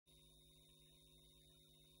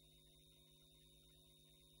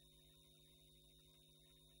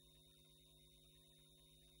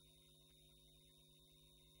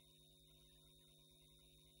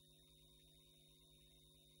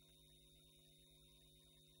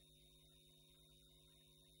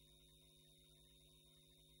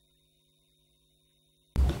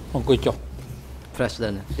អង្គុយចុះ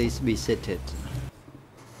President, please be seated.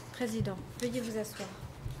 Président, veuillez vous asseoir.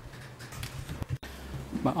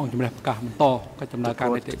 បាទអង្គជំរះប្រកាសបន្តកិច្ចដំណើរការ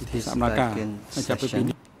នីតិវិធីសកម្មការចាប់ពីពេល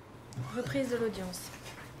នេះ Reprise de l'audience.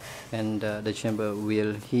 And the chamber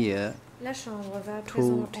will hear La Chambre va 2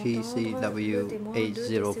 entendre le témoin de TCW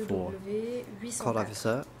 804. Court 804.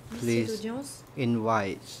 officer, Huissier please d'audience,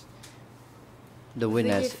 invite the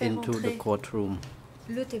witness faire into the entrer courtroom.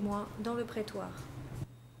 le témoin dans le prétoire.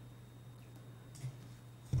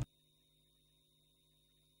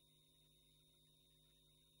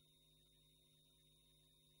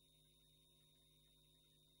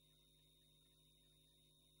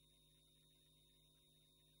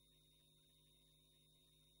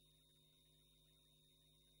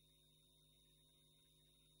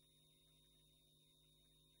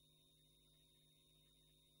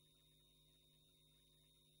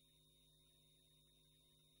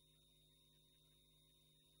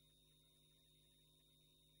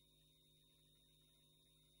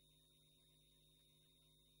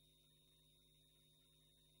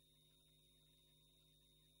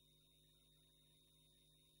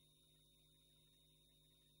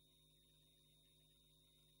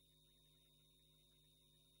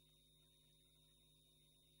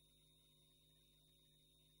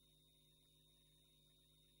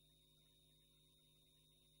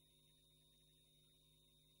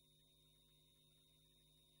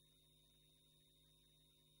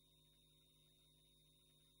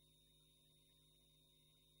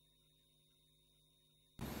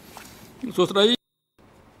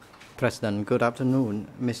 President, good afternoon.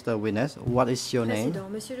 Mr. Witness, what is your name? Président,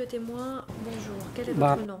 monsieur le témoin, bonjour. Quel est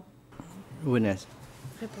votre nom? Witness,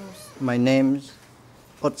 Réponse. my name's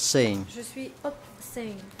Seng. Je suis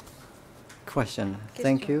Seng. Question.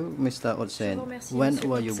 Thank you, Mr. Je Seng. vous remercie, When monsieur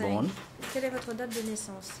were you Seng. born? Quelle est votre date de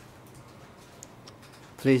naissance?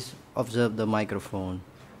 Please observe the microphone.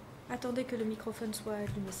 Attendez que le microphone soit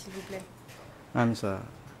allumé, s'il vous plaît. Answer.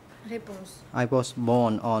 Réponse. I was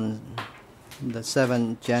born on the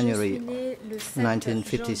 7th Je January suis né le 7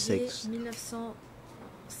 1956. janvier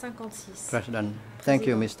 1956. President, thank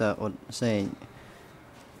you, Mr. Seng.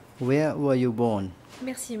 Where were you born?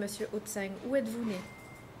 Merci, monsieur Seng. Où êtes-vous né?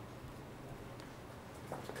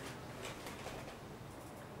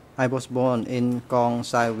 I was born in Kong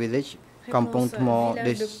Sai village, Kampong Thmo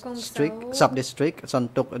village de Kong district, Sao, sub-district,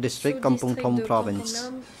 Santuk district, Kampong Thom Sous-district de province.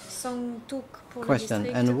 Kampong Song Tuk pour le Question.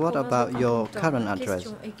 district, And what province about de your Kampong Thom. current address?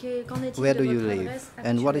 Question. Et qu'en est-il Where de do you votre live? adresse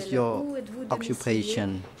And what is actuelle? your Où êtes-vous occupation?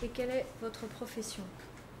 domicilié? Et quelle est votre profession?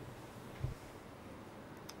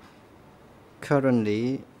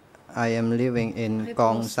 Currently, I am living in Réponse.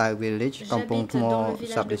 Kong Sai village, Kampong J'habite dans Thmo le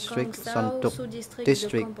village de sub-district, Kong Sao, Santuk sous-district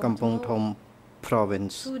district, de Kampong Thom, Thom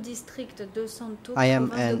province. sous-district de Santuk, I am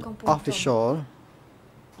province de an Kampong Thom. official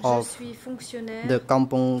Je of suis fonctionnaire the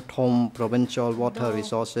Kampong Thom Provincial Water dans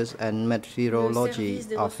Resources and le Meteorology service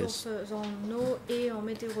des Office. ressources en eau et en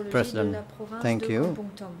météorologie President, de la province thank de you. Kampong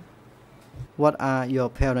Thom. What are your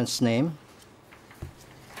parents' names?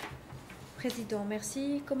 Président,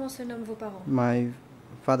 merci. Comment se nomment vos parents? My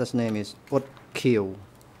father's name is Ut Kieu,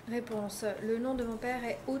 Réponse. Le nom de mon père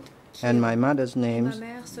est Ut Kieu. and my mother's Et name ma is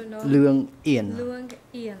mère se nomme Leung Ien. Leung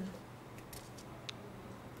Ien.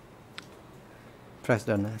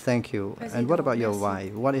 President, thank you. And what about your merci.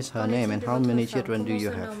 wife? What is her Qu'en name est-il and de how votre many femme? children do Comment you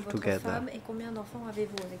se nomme have votre together? femme et combien d'enfants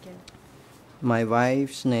avez-vous avec elle? My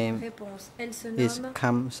wife's name Réponse. Elle se is nomme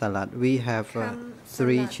Kam Salat. We have Kam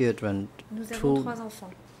 3 Salat. children, Nous avons 2 3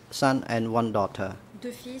 enfants. sons and 1 daughter.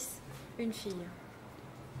 2 fils, une fille.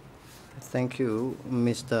 Thank you,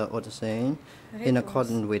 Mr. Seng. In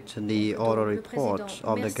accordance with the oral report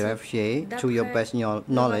of the greffier, to your best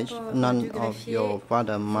knowledge, none of your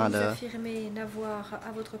father, mother, Vous affirmez n'avoir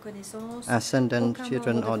à votre connaissance ascendant aucun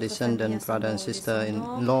children membre de or votre descendant famille brother and ascendant ou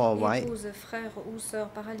sister-in-law or descendant, wife. épouse, frère ou sœur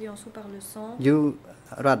par alliance ou par le sang,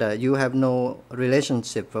 You have no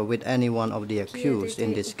relationship with any one of the qui accused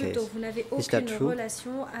in était, this ou plutôt, case. vous n'avez Is that aucune true?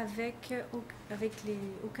 relation avec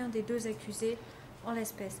aucun des 2 accusés en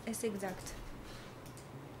l'espèce. Est-ce exact?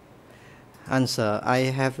 Answer.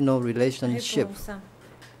 I have no relationship Réponse.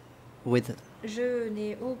 with Je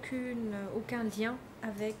n'ai aucun lien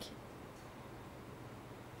avec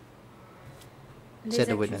les Said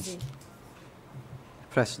the witness. accusés.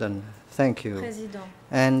 President. Thank you. Président.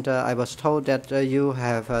 And I was told that you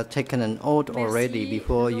have taken an oath Merci. already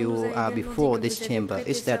before On nous you a are également dit before que this vous avez chamber.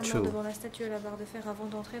 prêté Is that serment true? devant la statue à la barre de fer avant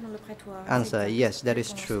d'entrer dans le prétoire. Answer. C'est Yes, exact. that is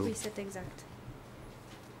Réponse. true. Oui, c'est exact.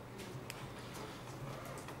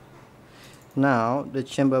 Now, the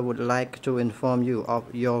Chamber would like to inform you of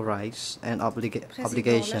your rights and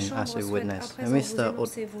obligation as a witness. Mr.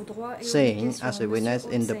 Seng, as a witness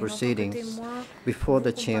in the proceedings before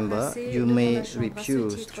the Chamber, you may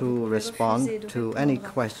refuse to respond to any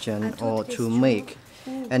question or to make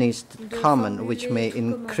any comment which may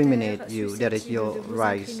incriminate you. That is your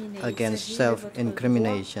right against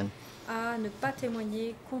self-incrimination. À ne pas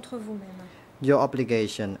témoigner contre vous-même. Your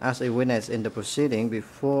obligation as a witness in the proceeding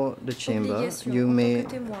before the Chamber,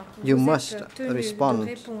 you must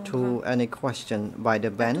respond to any question by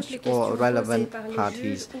the bench or relevant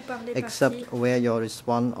parties, except where your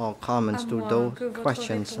response or comments to those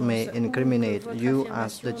questions may incriminate you,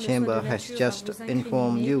 as the Chamber has just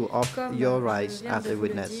informed you of your rights as a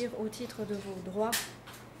witness.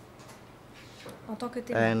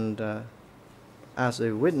 And as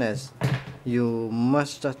a witness, you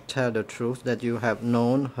must tell the truth that you have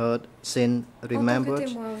known, heard, seen, remembered,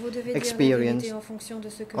 experienced,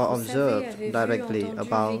 or observed directly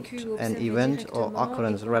about an event or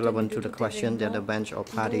occurrence relevant to the question that the bench or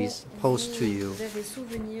parties pose to you.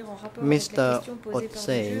 Mr.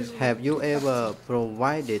 Seng, have you ever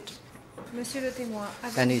provided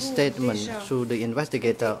any statement to the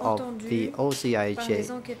investigator of the OCIJ?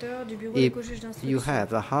 If you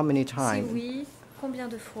have, how many times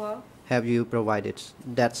have you provided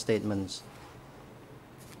that statement?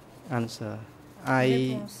 Answer.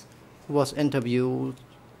 I was interviewed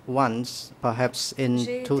once, perhaps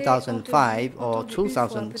in 2005 or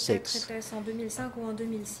 2006,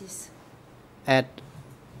 at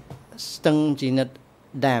Seng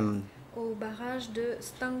Dam. Au barrage de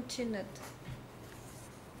Seng.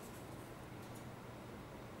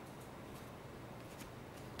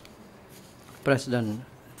 President,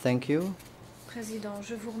 thank you. Président,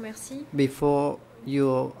 je vous remercie. Before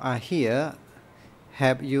you are here,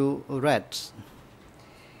 have you read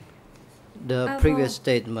the previous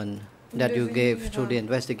statement that you gave to the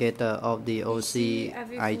investigator of the OCIJ?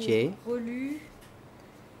 Avez-vous relu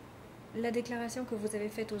la déclaration que vous avez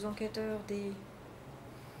faite aux enquêteurs des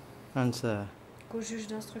Answer. Qu'au juge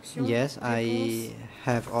d'instruction? Yes, I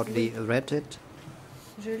have already read it.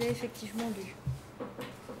 Je l'ai effectivement lu.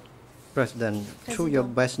 President, through your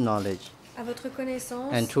best knowledge à votre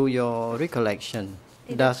connaissance and through your recollection,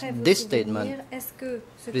 does this statement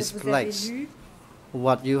reflect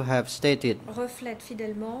what you have stated? Reflète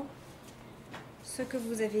fidèlement ce que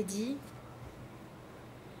vous avez dit?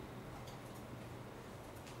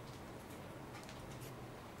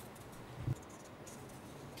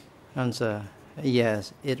 Answer.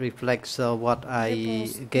 Yes, it reflects what I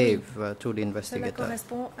gave to the investigator. Cela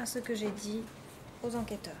correspond à ce que j'ai dit aux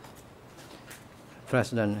enquêteurs.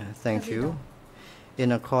 President, thank you.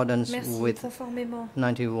 In accordance with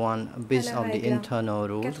 91 bis of the internal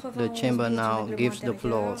rules, the Chamber now gives the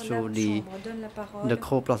floor to the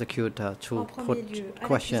co-prosecutor to put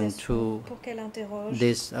question to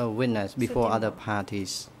this witness before other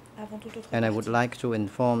parties. And I would like to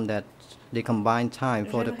inform that the combined time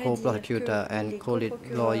for the co-prosecutor and co-lead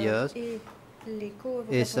lawyers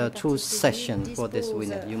is 2 sessions for this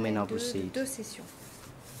witness. You may now proceed.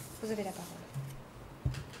 Vous avez la parole.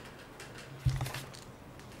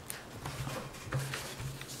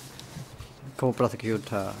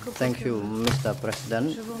 Co-prosecutor. Thank you, Mr.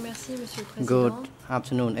 President. Je vous remercie, Monsieur le Président. Good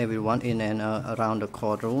afternoon, everyone in and around the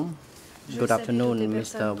courtroom. Good afternoon,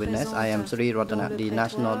 Mr. Witness. I am Sri Ratana, the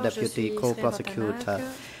National Deputy Co-Prosecutor.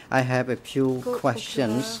 I have a few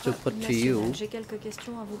questions to put to you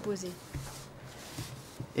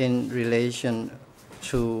in relation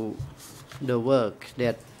to the work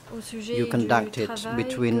that you conducted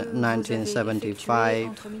between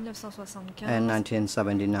 1975 and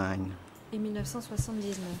 1979.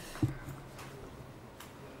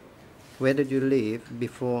 Where did you live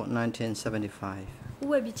before 1975?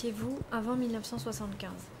 Où habitiez-vous avant 1975?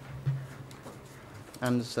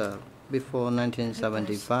 Answer. Before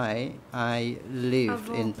 1975, I lived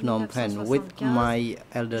in Phnom Penh with my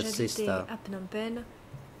elder sister. À Phnom Penh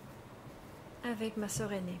avec ma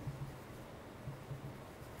sœur aînée.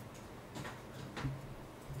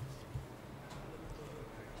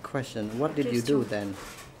 Question. What did you do then?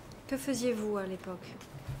 Que faisiez-vous à l'époque?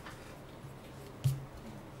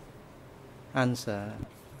 Answer.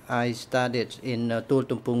 I studied in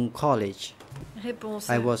Tutumpung College. Réponse.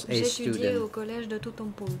 I was a J'étudiais au student. collège de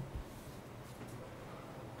Tutumpul.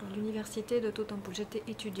 À l'université de Tutumpul, j'étais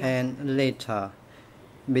étudiant. And later,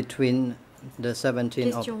 between the 17th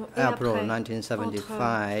of Question. Et April après,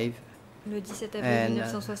 1975 le 17 avril and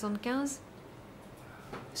 1975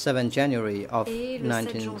 7 January of et le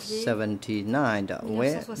 7 janvier 1979,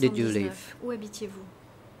 where did you 1979. live? Où habitiez-vous?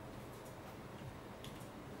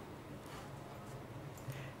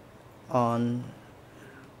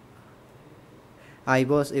 I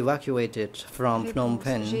was evacuated from Phnom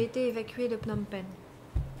Penh. J'ai été évacué de Phnom Penh.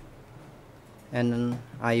 And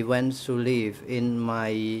I went to live in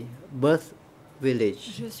my birth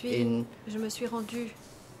village Je me suis rendu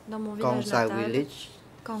dans mon Kong village Sao natal, village,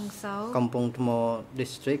 Kong Sao, Kampong Thmo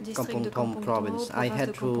district, Kampong de Thom Kampong province. Thom, I province had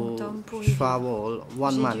de Kampong to Thom pour y vivre. travel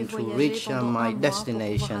 1 J'ai dû month to voyager reach pendant my un mois pour pouvoir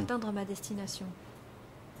destination. atteindre ma destination.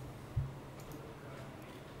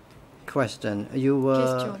 Question. You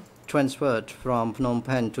were transferred from Phnom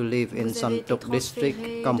Penh to live in Vous avez été Santok district,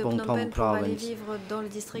 transféré de Kampong Phnom Thom Penh pour aller province. vivre dans le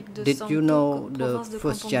district de Did you know Santok, the province de 1st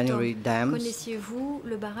Kampong January Thom. dams? Connaissiez-vous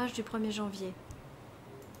le barrage du 1er janvier?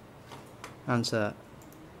 Answer.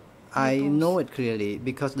 I know it clearly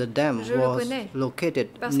because the dam Je le was connais, located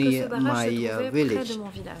parce que ce near barrage se my trouvait près village. de mon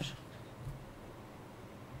village.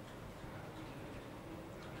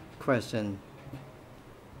 Question.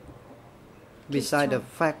 Besides the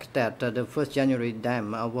fact that the 1st January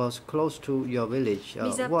dam was close to your village,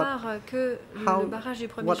 Mis à part que le barrage du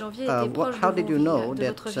 1er janvier était proche de votre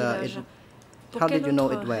village, pour quelle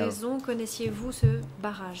autre raison connaissiez-vous ce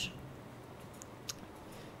barrage?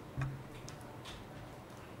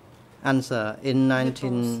 Answer. In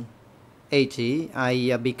 1980,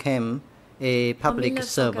 I became a public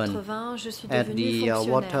servant at the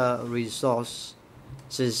Water Resources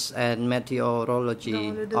and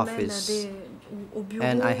Meteorology Office,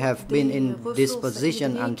 and I have been in this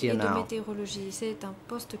position until now.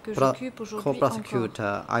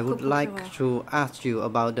 Co-prosecutor, I would like to ask you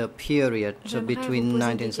about the period between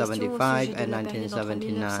 1975 and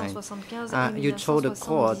 1979. You told the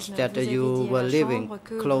court that you were living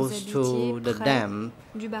close to the dam,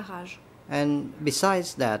 and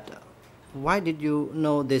besides that, why did you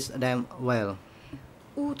know this dam well?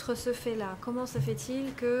 Outre ce fait-là, comment se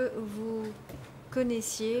fait-il que vous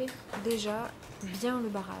connaissiez déjà bien le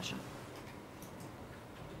barrage?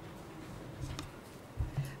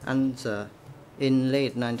 Answer. In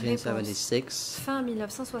late 1976, fin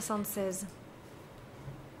 1976,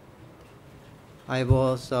 I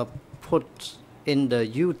was put in the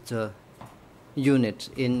youth unit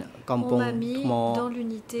in Kampong dans Thmo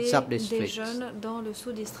l'unité des sub-district jeunes dans le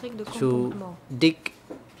sous-district de Kampong to Thmo. dig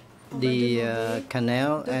the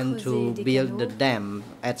canal and to build the dam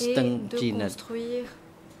at Seng.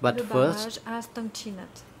 But le first, à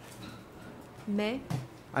Stangchinat. Mais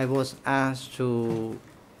I was asked to on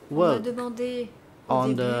m'a work demandé au on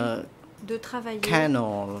début the de travailler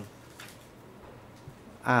canal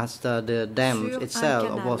as the dam sur un itself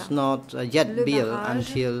canal. was not yet Le built barrage,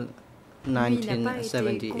 until n'a pas été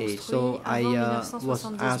 1978. So construit I avant was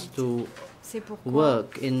 1978. asked to C'est pourquoi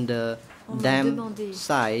work in the on m'a dam demandé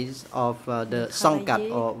size of the de Songkat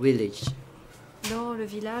travailler or village. dans le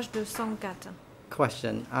village de Sangkat.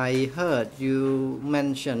 Question. I heard you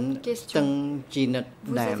mention Question. Stangchinat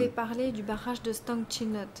Vous avez Dam. parlé du barrage de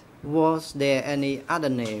Stangchinat. Was there any other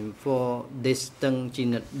name for this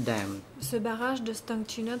Stangchinat Dam? Ce barrage de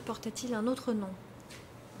Stangchinat portait-il un autre nom?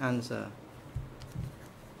 Answer.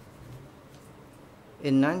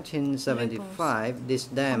 In 1975, this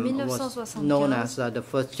dam was known as the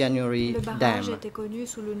 1st January Le barrage Dam. était connu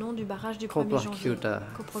sous le nom du barrage du 1er janvier. Co-prosecutor,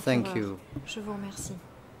 thank you. Je vous remercie.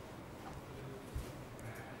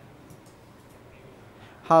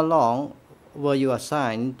 How long were you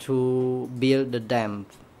assigned to build the dam?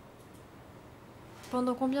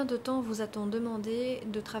 Pendant combien de temps vous a-t-on demandé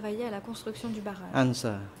de travailler à la construction du barrage?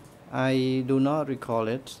 Answer. I do not recall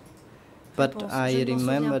it, but Réponse. I Je ne m'en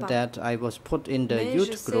remember souviens pas. that I was put in the Mais je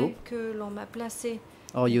youth sais group que l'on m'a placé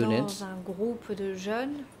or unit dans un groupe de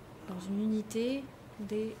jeunes, dans une unité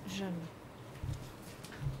des jeunes.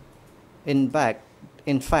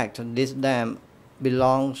 In fact, this dam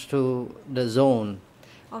belongs to the zone,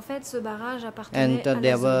 En fait, ce barrage appartenait and à la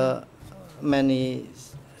there zone. were many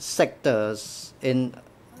sectors in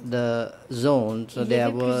the zone. So Il y there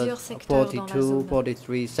avait were plusieurs secteurs dans la 42, zone.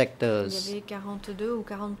 43 Il y sectors. avait 42 ou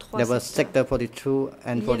 43 There was secteurs. sector 42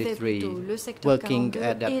 and Il y avait 43 plutôt le secteur working 42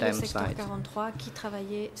 at that et le dam secteur site. 43 qui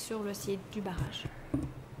travaillaient sur le site du barrage.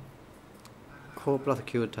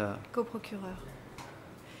 Co-prosecutor. Coprocureur.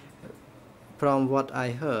 From what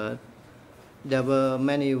I heard, there were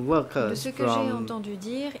many De workers ce que j'ai from entendu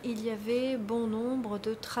dire, il y avait bon nombre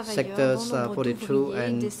de travailleurs, sectors bon nombre 42 d'ouvriers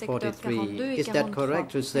and des secteurs 42 et 43. Is that 43.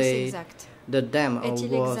 correct to Est-ce say exact? the dam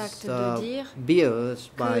Est-il was exact de dire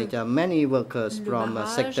built by que the many workers Le from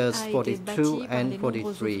barrage sectors a été 42 bâti par and les nombreux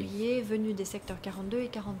 43? ouvriers venus des secteurs 42 et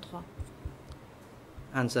 43.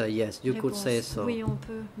 Answer. Yes, you could Réponse. say so. Oui, on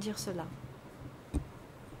peut dire cela.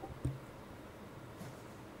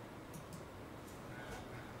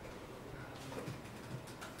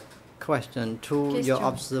 Question: to your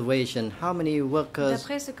observation, how many workers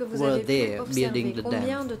D'après ce que vous were avez pu there observer, building the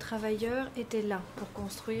combien dam? de travailleurs étaient là pour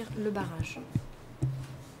construire le barrage?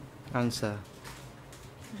 Answer: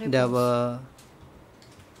 Réponse. there were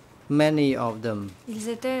many of them. Ils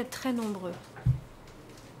étaient très nombreux.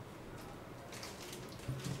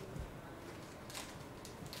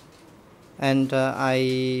 And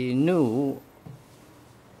I knew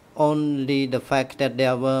only the fact that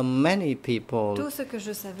there were many people Tout ce que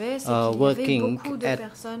je savais, c'est qu'il y avait beaucoup de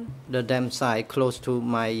personnes the dam site close to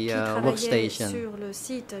my qui travaillaient workstation. sur le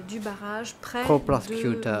site du barrage près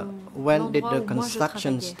Co-prosecutor, de when did l'endroit the où moi je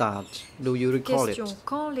construction travaillais. start? Do you recall Question: it?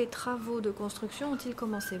 quand les travaux de construction ont-ils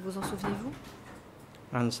commencé? Vous en souvenez-vous?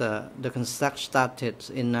 Answer: the construction started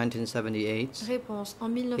in 1978. Réponse: en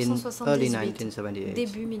early 1978, 1978.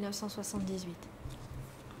 début 1978.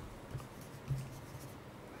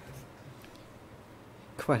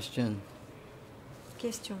 Question: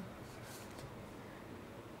 Question: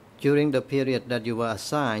 during the period that you were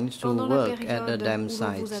assigned to pendant la work at the période dam où l'on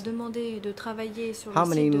site, vous a demandé de travailler sur how le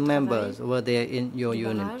many site de members travail were there in your du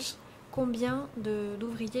unit? barrage, combien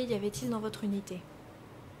d'ouvriers y avait-il dans votre unité?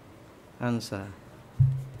 Answer: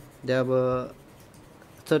 there were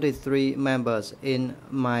 33 members in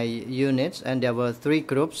my unit, and there were 3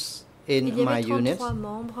 groups in Il y my avait 33 unit.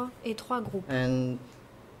 membres et 3 groupes. And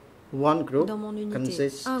one group Dans mon unité,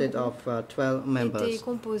 consisted un of groupe 12 était members.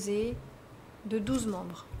 composé de 12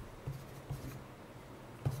 membres.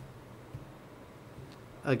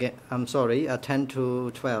 Again, I'm sorry, 10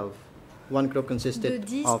 to 12. One group De consisted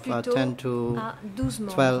 10 of plutôt 10 to à 12 12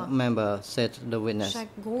 membres. members, said the witness. Chaque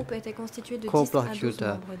groupe était constitué de 10 à 12 Co-prosecutor,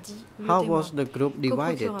 membres, dit le how témoin. was the group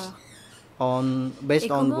divided? Co-procureur, Based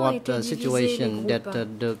Et on comment what étaient divisés situation les that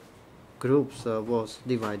groupes? the groups was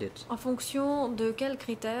divided? en fonction de quels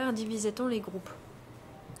critères divisait-on les groupes?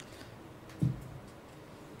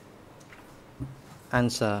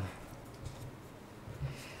 Answer: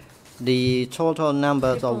 the total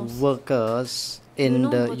number Réponse. of workers Le in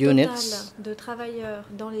nombre the total units de travailleurs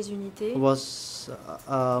dans les unités was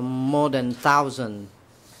more than 1,000,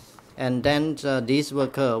 and then these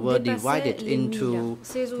workers were dépassait divided les 1000. into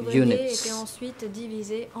Ces ouvriers étaient units. ensuite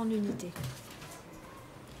divisés en unités.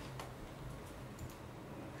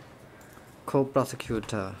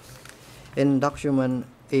 Co-prosecutor, in document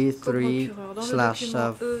Co-procureur, dans le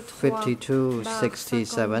document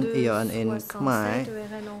E3/5267 EON in Khmer,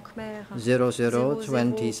 ERN en Khmer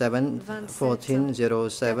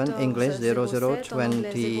 00271407 English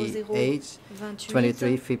 0028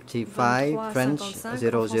 2355 French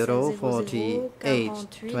 0048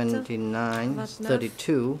 29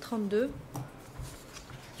 32. 32.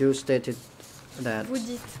 You stated that Vous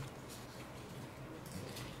dites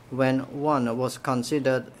when one was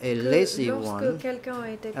considered a que lazy lorsque one, quelqu'un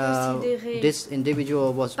était considéré this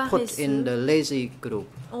individual was put in paresseux, the lazy group.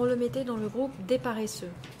 on le mettait dans le groupe des paresseux.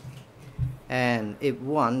 And if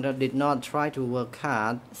one did not try to work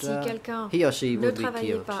hard, Si quelqu'un he or she ne would be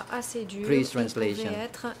travaillait killed. pas assez dur, Please il pouvait translation.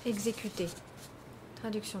 être exécuté.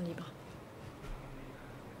 Traduction libre.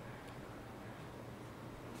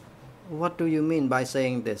 What do you mean by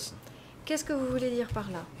saying this? Qu'est-ce que vous voulez dire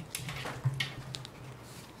par là?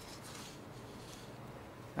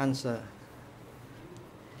 Answer: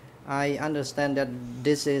 I understand that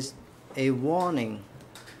this is a warning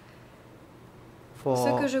Ce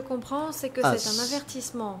for que je comprends, c'est que c'est un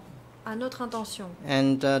avertissement à notre intention.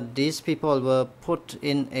 and these people were put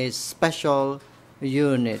in a special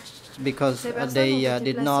unit because Ces personnes they ont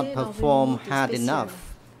été did not placées dans une perform unité hard spéciale. enough,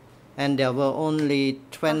 and there were only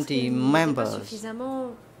Parce 20 qu'ils n'étaient pas members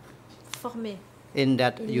suffisamment formés. in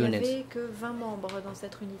that Il n'y unit. avait que 20 membres dans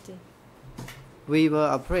cette unité. We were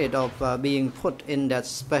afraid of being put in that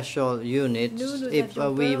special unit. Nous If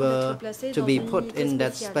avions we peur were d'être placés to dans be une put unité in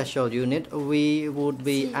that spéciale. special unit, we would be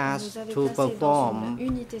Si on nous asked avait to placés dans perform une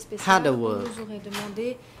unité spéciale, harder on work. nous aurait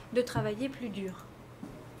demandé de travailler plus dur.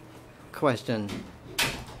 Question: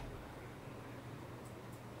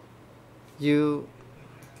 You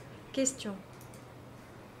Question.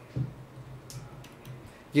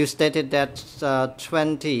 stated that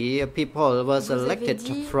 20 people were Vous avez selected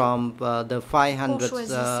dit from the 500 qu'on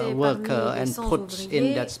choisissait workers parmi les and 100 put in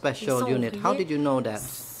ouvriers, that special 100 unit. How ouvriers, did you know that?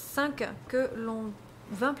 5 que l'on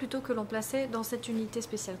 20 plutôt que l'on plaçait dans cette unité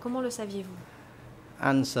spéciale. Comment le saviez-vous?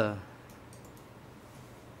 Answer: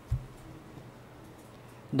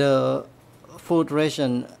 the food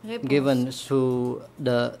ration Réponse. given to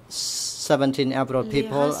the 17 April Les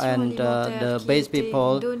people rations and alimentaires the qui base étaient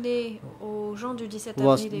people, données aux gens du 17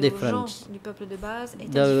 was avril et aux different. gens du peuple de base étaient the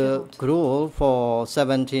différentes. gruel for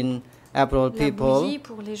 17 April La people bouillie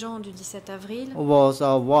pour les gens du 17 avril was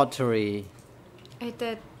watery,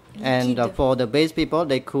 était And for the base people,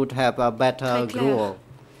 they could have a better gruel.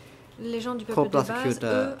 Les gens du peuple de base,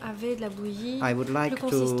 eux, avaient de la bouillie I would like plus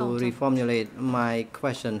consistante. to reformulate my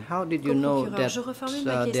question. How did you know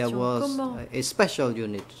that there was a special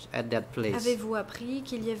unit at that place? Avez-vous appris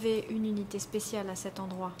qu'il y avait une unité spéciale à cet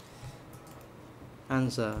endroit?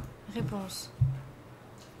 Answer. Réponse.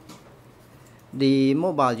 The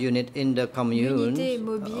mobile unit in the commune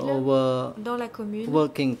were dans la commune,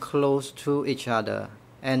 working close to each other,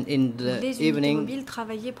 and in the les evening, unités mobiles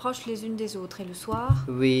travaillaient proches les unes des autres, et le soir,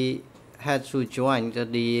 we had to join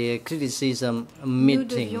the criticism nous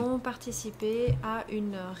meeting. devions participer à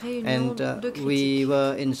une réunion And de critique. we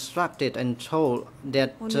were instructed and told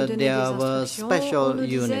that On nous donnait des there were instructions, special on nous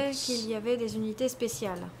disait units. qu'il y avait des unités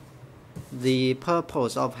spéciales. The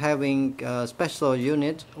purpose of having a special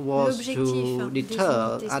unit was to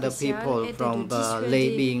deter other people from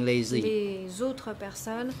being lazy. Les autres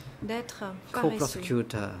personnes d'être paresseux.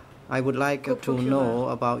 Co-prosecutor, I would like to know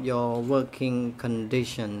about your working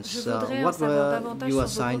conditions. What were you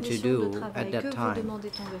assigned to do at that time? Que vous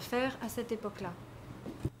demandait-on de faire à cette époque-là?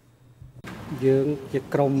 យើងជា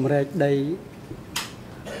ក្រុមរែកដី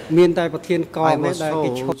មានតែប្រធានកង I was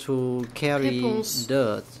told to carry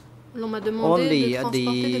dirt. L'on m'a demandé Only de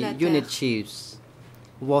transporter de la the unit terre. chiefs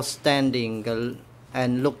was standing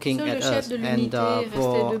and looking Seul at le chef us, de and l'unité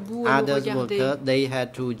for restait debout à nous others regarder. workers, they had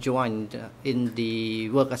to join in the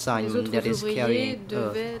work Les assignment autres that is ouvriers carrying earth.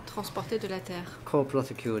 devaient transporter de la terre.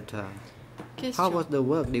 Co-prosecutor, how Question. was the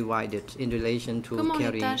work divided in relation to Comment les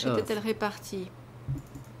carrying tâches earth? étaient-elles réparties?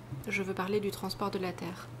 Je veux parler du transport de la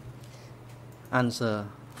terre. Answer.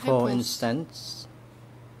 For Réponse. instance,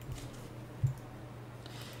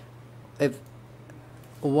 if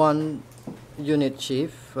one unit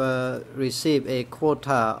chief receive a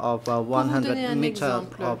quota of 100 meters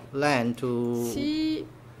of land to Si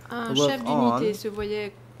un work chef d'unité on, se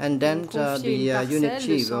voyait and then confier the une unit parcelle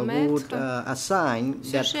de chief 100 would mètres, assign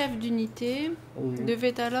ce that chef d'unité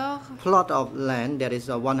devait alors plot of land, that is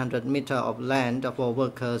 100 meters of land for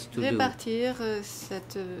workers to do. répartir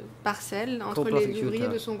cette parcelle entre les Co-prosecutor. ouvriers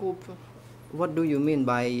de son groupe. What do you mean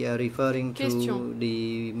by referring Question. to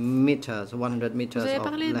the meters, 100 Vous meters avez of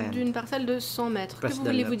parlé land? d'une parcelle de 100 mètres. Que President,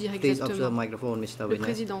 voulez-vous dire please observe exactement? microphone, Mr. Le Witness.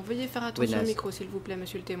 président, veuillez faire attention au Witness. micro, s'il vous plaît,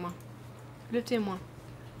 monsieur le témoin. Le témoin.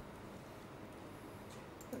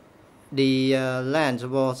 The land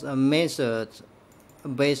was measured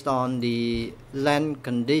based on the land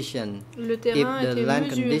condition. Le If terrain the était land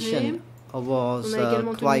mesuré. condition was On a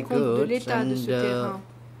également tenu quite compte de good, l'état de and ce the terrain.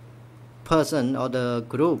 person or the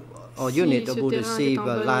group or Si unit ce would terrain receive était en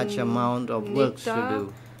a bon large amount of work to état,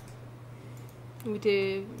 do.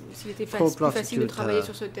 S'il était plus facile de Co-prosecutor. travailler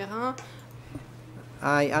sur ce terrain,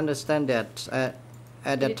 I understand that at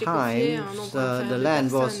Il that était confié time à un nombre inférieur the de land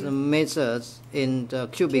was personnes. measured in the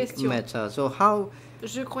cubic Question. meter. So how?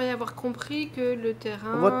 je croyais avoir compris que le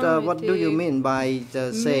terrain What do you était mean by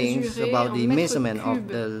the sayings mesuré about en the mètres measurement of cubes.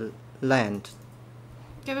 the land?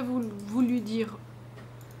 Qu'avez-vous voulu dire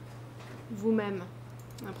vous-même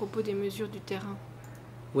à propos des mesures du terrain?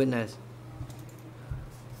 Witness.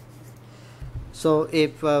 So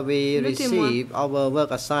if we Le témoin. receive our work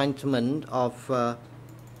assignment of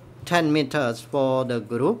 10 meters for the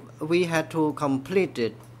group, we had to complete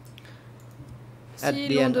it at Si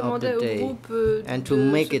the l'on end of demandait the au day groupe and to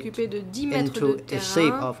de make it s'occuper de 10 mètres de into a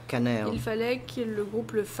shape terrain, of canal. il fallait que le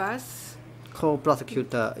groupe le fasse.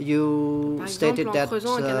 Co-prosecutor, you Par stated exemple, en that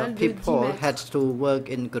creusant un canal de 10 people mètres. had to work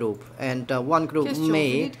in group, and one group Question, vous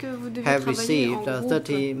may dites que vous deviez have travailler en received groupe.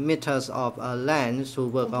 30 meters of land to On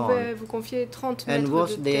work pouvait on. vous confier 30 And mètres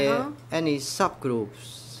was de there terrain. any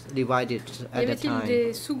subgroups divided Y at that avait-il time?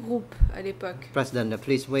 des sous-groupes à l'époque? President,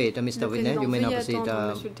 please wait. Mr. Le Witness, président, you may veuillez not proceed. attendre,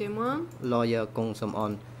 monsieur le témoin. Lawyer Kong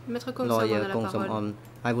Som-on. Maître Kong Sam a la parole. On.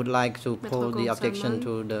 I would like to Maître pose the Kong objection Sam-on.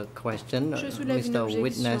 to the question. Je soulève une Mr. objection.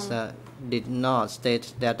 Witness did not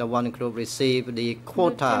state that one group received the Le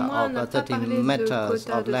quota témoin n'a of pas 30 parlé de meters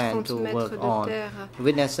quota of de land 30 to mètres work de on. terre.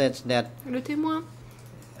 Witness said that Le témoin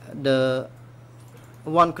the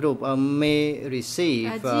one group may a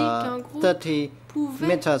receive dit qu'un groupe 30 pouvait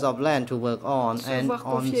meters of land to work on, se and voir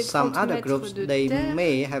on confier some 30 other mètres groups de they terre,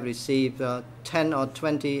 may have received 10 or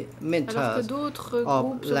 20 alors que meters d'autres of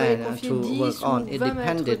groupes se voyaient land confier to 10 work ou on. 20 It mètres de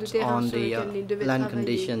depended terrain on sur the lesquels ils devaient land travailler.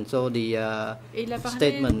 condition. So the Et il a parlé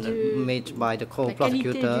statement de made by the la qualité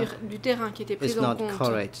co-prosecutor du terrain qui était is prise en not compte.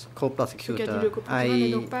 correct. Ce qu'a dit Co-prosecutor, le coprocuteur n'est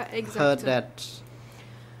I donc pas heard exact. that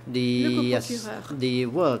Le coprocureur. the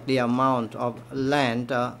work, the amount of land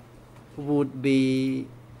would be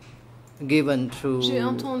given to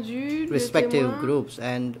respective groups,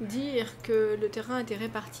 and dire que le terrain était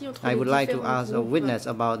réparti entre I would les like to différents ask a groupes. witness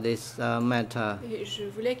about this matter. Et je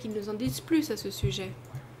voulais qu'ils nous en disent plus à ce sujet.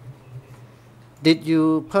 Did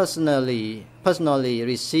you personally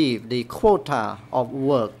receive the quota of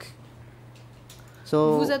work?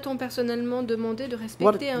 So Vous a-t-on personnellement demandé de what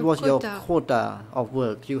respecter un was your quota? quota of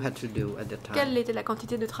work you had to do at the time? Quelle était la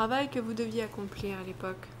quantité de travail que vous deviez accomplir à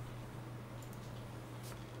l'époque?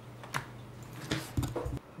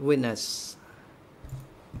 Witness.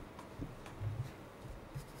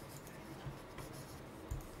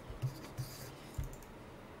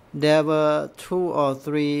 There were 2 or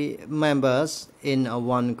 3 members in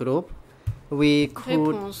one group. We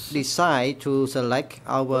could decide to select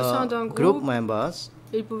our group members.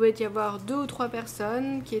 Il pouvait y avoir 2 ou 3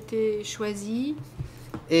 personnes qui étaient choisies.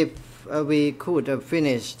 If we could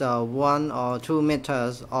finish 1 or 2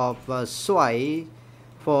 meters of swai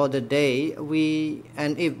for the day,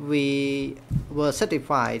 and if we were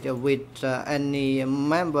satisfied with any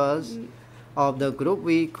members of the group,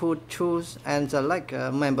 we could choose and select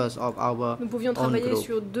members of our Nous pouvions own travailler group.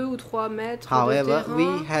 sur 2 ou 3 mètres However, de terrain.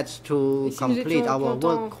 we had to Et si nous complete étions our contents,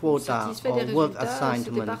 work quota satisfaits or des work résultats, c'était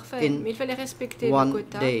assignment parfait. Mais il fallait respecter le one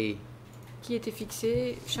quota day. qui était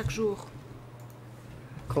fixé chaque jour.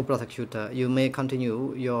 Co-prosecutor, you may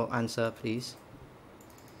continue your answer, please.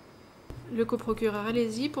 Le coprocureur,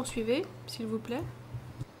 allez-y, poursuivez, s'il vous plaît.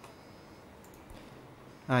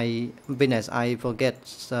 Witness, I forget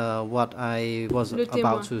what I was Le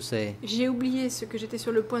témoin. about to say. J'ai oublié ce que j'étais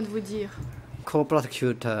sur le point de vous dire.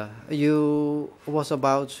 Co-prosecutor, you was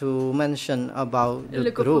about to mention about the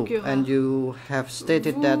Le group, coprocureur. and you have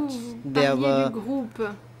stated Vous that there parliez were du groupe.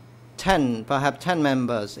 10, perhaps 10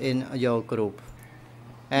 members in your group.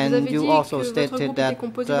 Vous And avez you dit also que votre stated groupe était that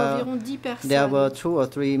composé d'environ 10 personnes. there were 2 or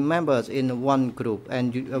 3 members in one group,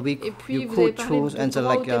 and Et puis, you vous avez could parlé choose de and 3 ou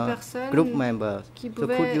select des your personnes group members. qui So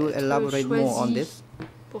pouvaient could you être elaborate more on choisies this?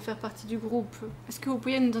 pour faire partie du groupe. Est-ce que vous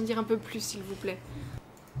pourriez nous en dire un peu plus, s'il vous plaît?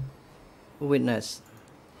 Witness,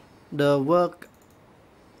 the work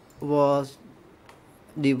was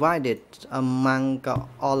divided among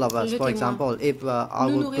all of us. Le For témoin. example, if Nous our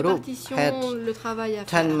group répartissions had le travail à 10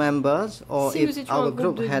 faire. members, or Si nous if étions un our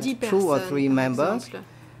groupe group de had 10 2 or 3 personnes, par members, exemple,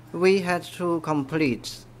 we had to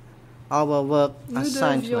complete our work nous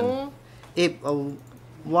assignment. devions If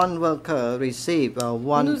one worker received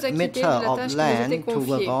 1 nous acquitter meter de la of tâche qui nous était land to work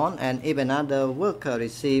confiée. on, and if another worker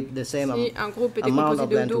received the same Si un groupe était amount composé of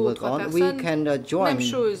de land 2 to ou work 3 on, we personnes, can join même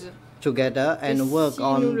chose. together Et and work si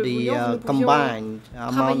on nous le the voulions, nous pouvions combined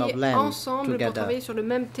amount of Travailler land ensemble pour together. travailler sur le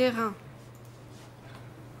même terrain.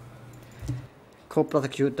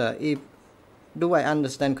 Co-prosecutor, do I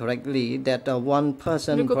understand correctly that one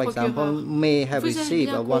person, Le for example, coprocureur. may have Vous avez received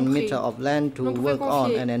bien 1 compris. meter of land to On pouvait work on,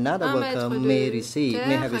 confier and another 1 worker mètre may de have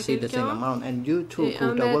terre à received the same quelqu'un amount, and you two et 1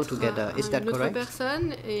 could work mètre together. à Is that une autre correct?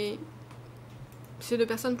 personne, et ces 2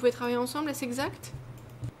 personnes pouvaient travailler ensemble, est-ce exact?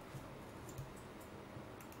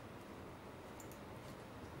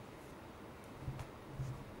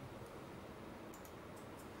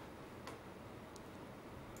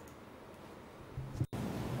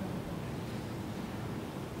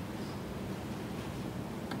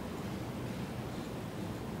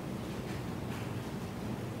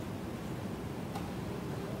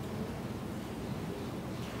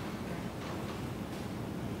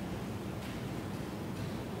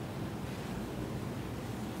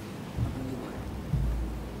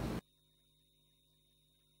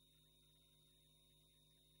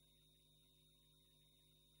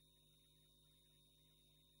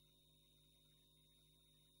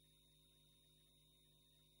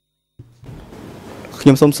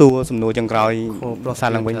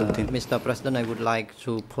 Mr. President, I would like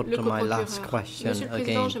to put Le my last coprocureur. question Monsieur le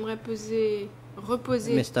Président, again. j'aimerais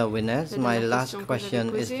reposer Mr. Witness, la my dernière last question que question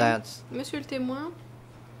j'avais is posée. that Monsieur le témoin,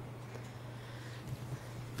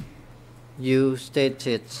 you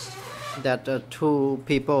stated that 2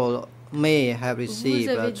 people may have received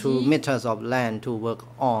avez 2 dit meters of land to work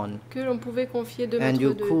on, que l'on pouvait confier 2 and mètres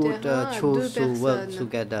you de could terrain à 2 choose to work personnes.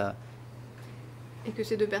 together. Et que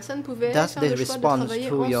ces 2 personnes pouvaient Does faire le this choix de response travailler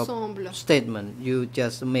to your ensemble. statement you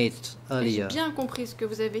just made Et earlier? j'ai bien compris ce que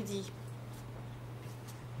vous avez dit.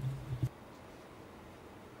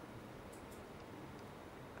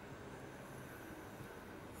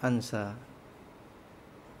 Answer.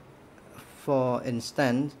 For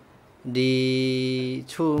instance, the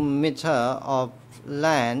 2 meter of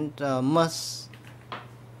land must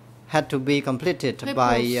had to be completed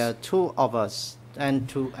by 2 of us, and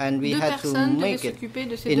we 2 had to personnes devaient make it s'occuper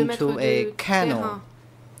de ces 2 mètres into de a canal. terrain.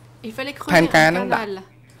 Il fallait creuser un canal.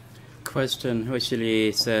 Question: who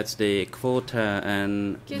actually sets the quota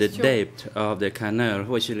and the depth of the canal?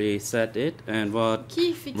 Who actually set it, and what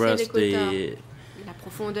was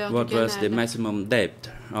the maximum depth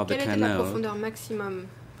of the canal?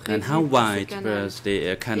 And how wide was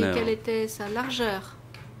the canal? Et quelle était sa largeur?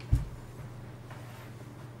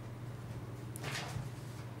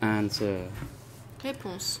 Answer.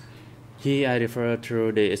 Réponse. Here I refer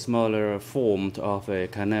to the smaller form of a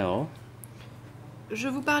canal. Je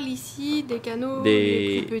vous parle ici des canaux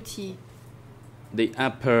les plus petits. The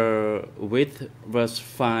upper width was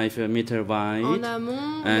 5 meters wide, en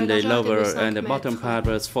amont, and the lower and the mètres. bottom part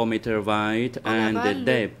was 4 meters wide, and aval, the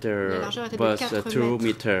depth was 2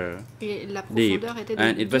 meters deep,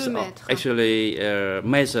 and it was actually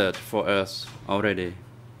measured for us already.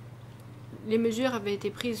 Les mesures avaient été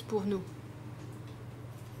prises pour nous.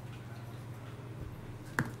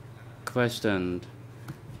 Question.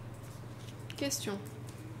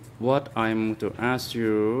 What I'm to ask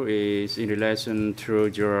you is in relation to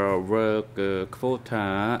your work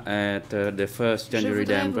quota at the first January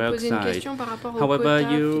dam work site. However,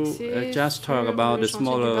 you just talk about the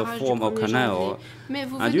smaller form of canal.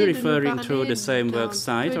 Are you referring to the same work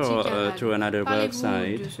site or to another work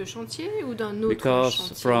site?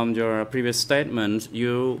 Because from your previous statement,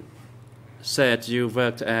 you said you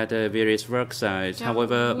worked at various work sites.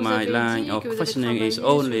 However, my line of questioning is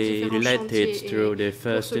only related to the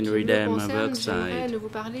first January dam work site. Ne vous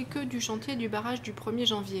parlez que du chantier du barrage du 1er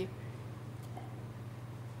janvier.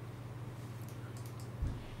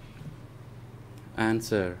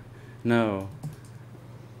 Answer: no.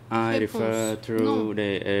 I refer to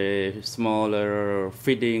the smaller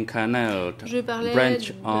feeding canal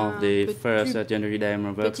branch of the first January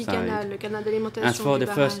dam work site. As for the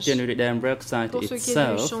first January dam work site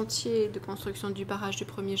itself,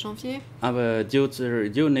 our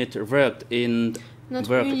unit worked at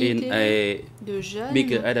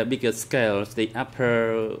a bigger scale. The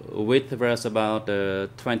upper width was about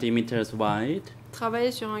 20 meters wide.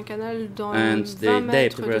 Travailler sur un canal dans and 20 the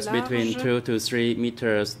depth mètres was de between large 2 to 3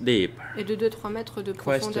 meters deep. Et de 2-3 mètres de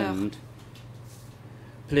profondeur. Question.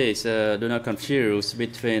 Please do not confuse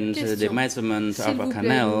between the measurement of a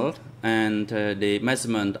canal and the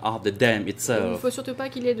measurement of the dam itself. Il ne faut surtout pas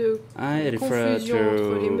qu'il y ait de I refer confusion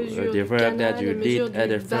entre les to mesures the du work canal that et you les mesures did at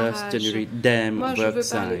du the first barrage. January dam Moi, je work veux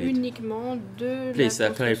parler site. uniquement de Please la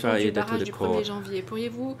construction clarify du it to barrage the du court. 1er janvier.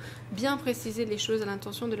 Pourriez-vous bien préciser les choses à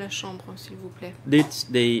l'intention de la Chambre, s'il vous plaît? Did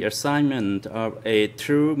the assignment of a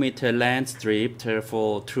 2-meter land strip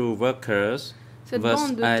for 2 workers Cette was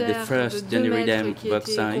bande de at the terre first de 2 January dam mètres qui work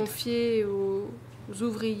était site? confiée aux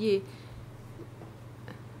ouvriers,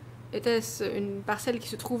 était-ce une parcelle qui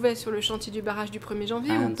se trouvait sur le chantier du barrage du 1er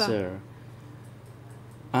janvier ou pas? Answer.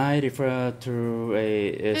 I refer to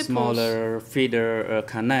a smaller feeder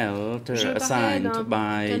canal assigned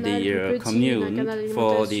by the commune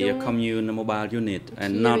for the commune mobile unit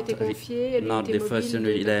and not the first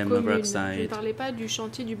January dam work site. Je ne parlais pas du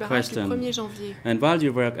chantier du barrage du 1er janvier. And while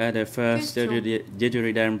you work at the first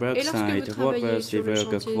January dam work Et lorsque vous site, what travaillez was the sur le work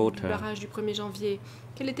chantier du quota? barrage du 1er janvier,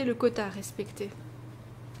 quel était le quota à respecter?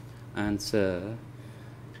 Answer.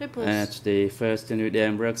 Réponse. At the first January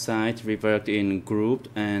dam work site, we worked in group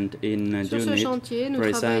and in Sur ce unit. chantier, nous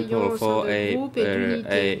For travaillions example, au for sein de groupes et a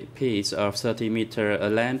d'unités. piece of 30 meter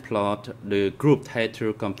land plot, the group had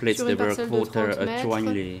to complete Sur the une work parcelle de quota 30 mètres,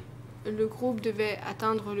 jointly. Le groupe devait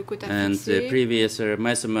atteindre le quota And fixé. the previous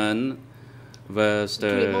measurement was Tous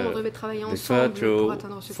les membres devaient travailler ensemble referred pour to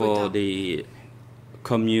atteindre ce for quota. the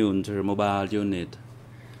commune mobile unit.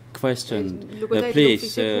 Question. Le quota était donc Please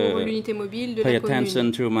fixé pour l'unité mobile de pay la attention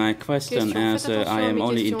commune. to my question, Question. as Faites attention I à am mes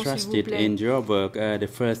only questions, s'il vous interested plaît. in your work at the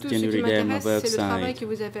first Tout ce qui January dam m'intéresse, work c'est le travail site. que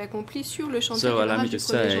vous avez accompli sur le chantier So du allow me barrage to du 1er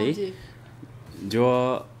say, janvier.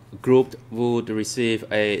 your group would receive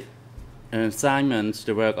an assignment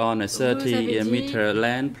to work on a 30 meter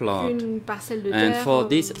land plot. Une parcelle de And terre for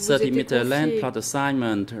this vous 30 était meter land confiée. plot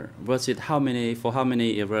assignment, was it how many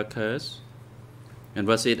workers? And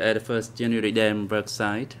was it at the first January dam work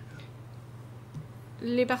site?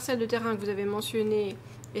 Les parcelles de terrain que vous avez mentionnées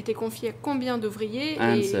étaient confiées à combien d'ouvriers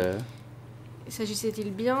Answer. et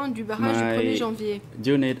s'agissait-il bien du barrage du 1er janvier?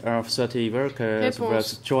 Unit of 30 workers Réponse.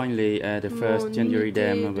 works jointly at the first Mon January unité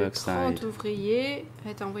dam de work 30 site. ouvriers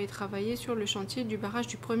a été envoyée travailler sur le chantier du barrage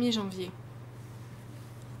du 1er janvier.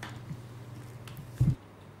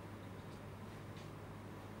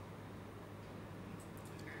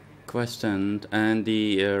 Question. And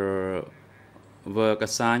the work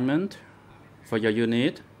assignment for your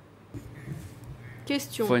unit?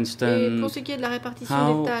 Question. For Et instance, pour ce qui est de la répartition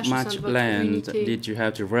how des tâches au sein much de votre land unité, did you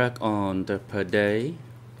have to work on per day?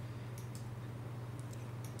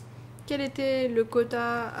 Quel était le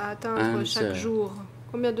quota à atteindre chaque jour?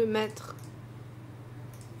 Combien de mètres?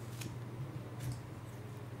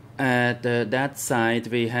 At that site,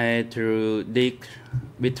 we had to dig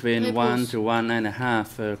between 1 to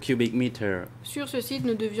 1.5 cubic meter. Sur ce site,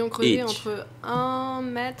 nous devions creuser entre 1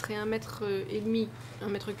 mètre et 1 mètre et demi, 1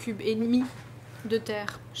 mètre cube et demi de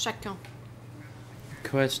terre chacun.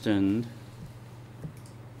 Question.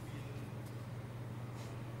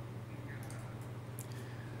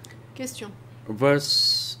 Question.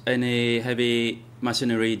 Was any heavy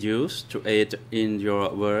machinery used to aid in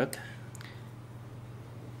your work?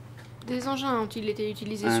 Des engins ont-ils été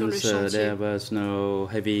utilisés sur le chantier? There was no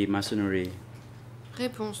heavy machinery.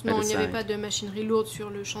 Réponse. Non, il n'y avait pas de machinerie lourde sur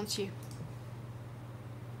le chantier.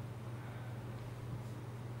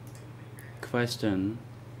 Question.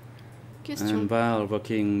 Question. And while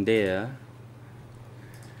working there,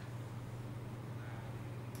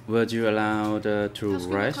 were you allowed to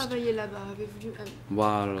rest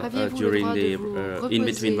while during the in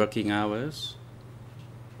between working hours?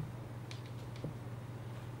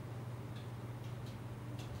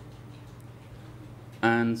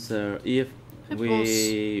 Answer: if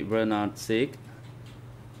we were not sick,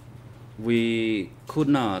 we could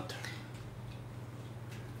not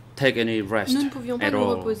take any rest Nous ne pouvions pas at nous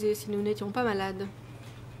all. reposer si nous n'étions pas malades.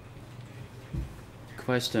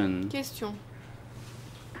 Question. Question.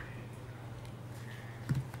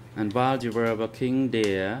 And while you were working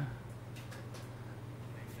there,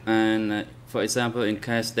 and for example, in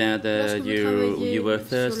case that you were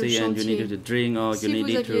thirsty and you needed to drink or you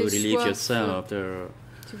needed to relieve yourself,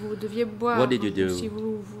 si vous deviez boire, what did you do? Si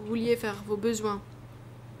vous vouliez faire vos besoins,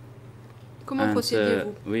 comment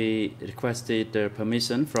procédiez-vous? We requested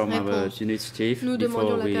permission from our unit chief Nous before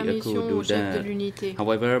demandions la we permission could au do chef de that. l'unité.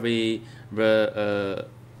 However, we were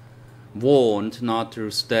warned not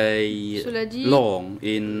to stay long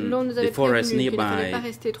in the forest nearby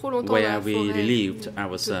where we relieved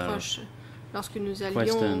ourselves. Lorsque nous allions,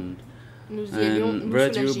 Question. nous y allions And nous were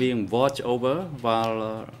you soulager. being watched over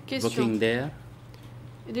while working there?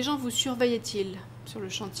 Et des gens vous surveillaient-ils sur le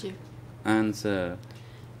chantier? Answer.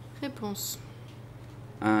 Réponse.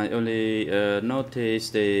 I only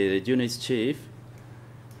noticed the unit chief,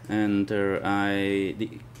 and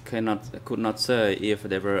could not say if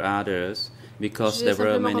there were others because there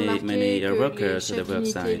were many workers at the work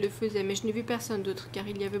site. Le faisaient, mais je n'ai vu personne d'autre car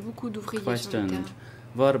il y avait beaucoup d'ouvriers sur le Question. terrain.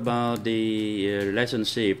 What about the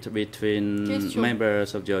relationship between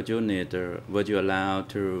members of your unit? Were you allowed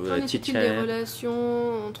to Qu'en était-il des chit-chat?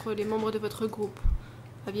 relations entre les membres de votre groupe?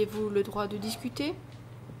 Aviez-vous le droit de discuter?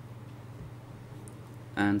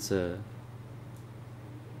 Answer.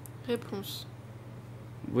 Réponse.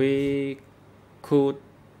 We could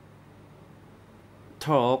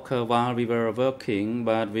talk while we were working,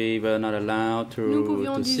 but we were not allowed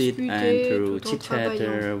to sit and to chit-chat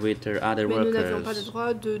with other Mais nous n'avions pas le workers.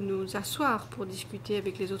 droit de nous asseoir pour discuter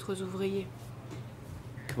avec les autres ouvriers.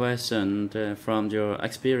 Question. From your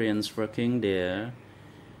experience working there,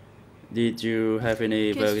 did you have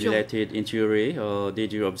any work-related injury, or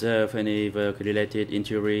did you observe any work-related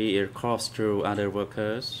injury across through other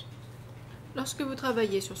workers? Lorsque vous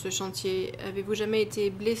travailliez sur ce chantier, avez-vous jamais été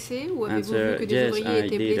blessé ou avez-vous vu que des ouvriers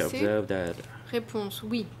étaient blessés? Réponse,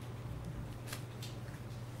 oui.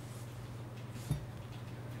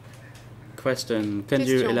 Question. Can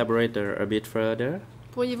you elaborate a bit further?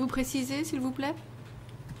 Pourriez-vous préciser, s'il vous plaît?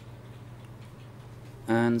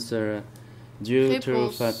 Answer. Due to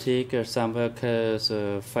fatigue, some workers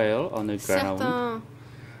fell on the ground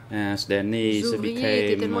as their knees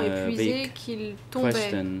became weak.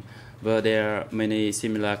 Question. Were there many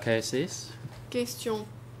similar cases? Question.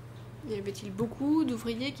 Y avait-il beaucoup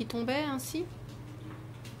d'ouvriers qui tombaient ainsi?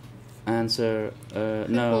 Answer.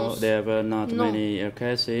 No, there were not many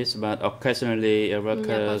cases, but occasionally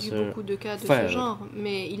workers Il n'y a pas eu beaucoup de cas de ce fell genre,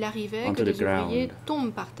 mais il arrivait que onto les the ground. ouvriers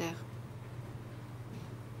tombent par terre.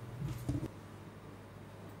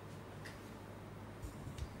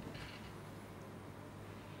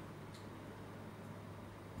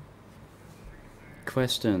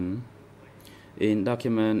 Question. In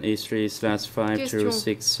document E3/5 through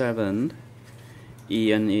 67,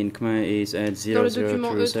 EN in Khmer is at Dans le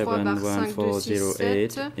document E3/5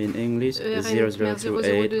 00271408. In English,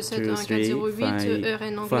 00282355.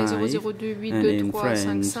 ERN anglais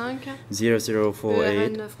 00282355,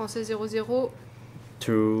 ERN français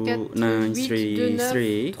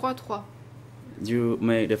 00482933. You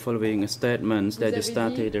made the following statements that you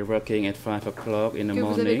started working at 5 o'clock in the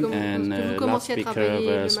morning and loudspeaker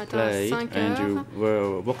was played and you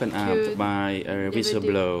were woken up by a whistle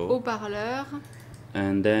blow.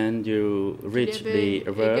 And then you reach the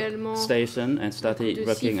work station and started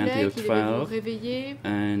working until 12,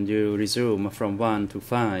 and you resume from 1 to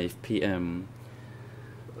 5 p.m.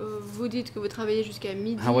 Vous dites que vous travaillez jusqu'à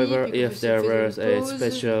midi. However, if there was a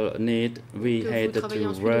special need, we had to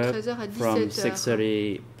work from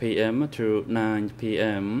 6:30 p.m. to 9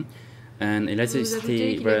 p.m. and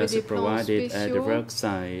electricity was provided at the work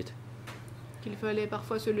site. Qu'il fallait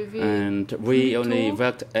parfois se lever and we only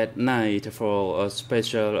worked at night for a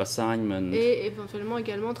special assignment. Et éventuellement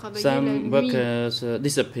également travailler Some la nuit. workers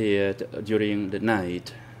disappeared during the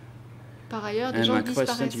night. Par ailleurs, des and gens my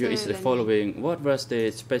question to you is the following: what was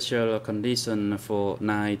the special condition for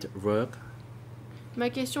night work?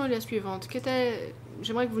 Ma question est la suivante.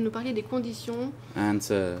 J'aimerais que vous nous parliez des conditions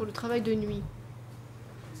pour le travail de nuit.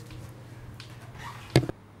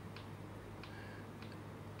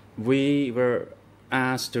 We were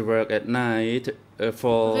asked to work at night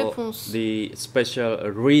for the special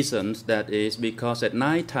reasons, that is because at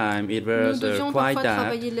night time it was quite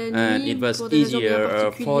dark and it was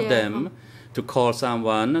easier for them to call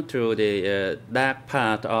someone to the dark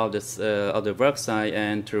part of the work site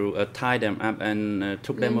and to tie them up and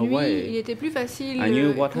took them away. Il était plus facile I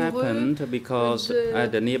knew what happened because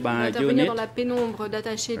at the nearby unit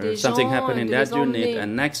something happened in that unit,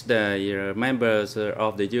 and next day members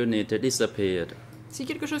of the unit disappeared. Si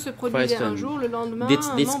quelque chose se produisait un jour, le lendemain, Did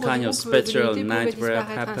un this membre kind du of groupe de special l'unité night pouvait work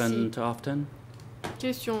disparaître ainsi. happened often?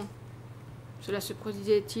 Question. Cela se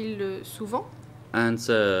produisait-il souvent?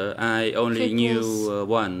 Answer: I only Réponse. knew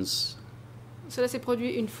once. Cela s'est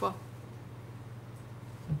produit une fois.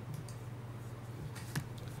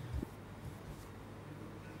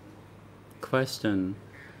 Question: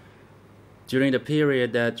 during the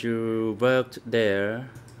period that you worked there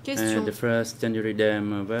at the first January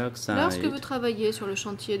Dam work Lorsque vous site, travailliez sur le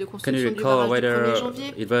chantier de can you construction du recall barrage du 1er whether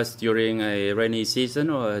janvier, it was during a rainy season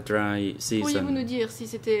or a dry pourriez-vous nous season? dire si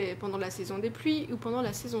c'était pendant la saison des pluies ou pendant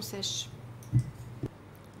la saison sèche?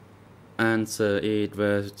 Answer: it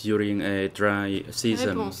was during a dry season.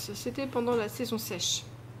 Réponse. C'était pendant la saison sèche.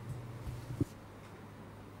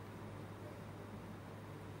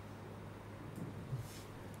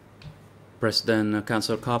 President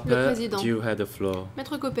Council Copper, you have the floor.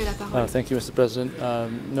 Maître Copé, la parole. Thank you, Mr. President.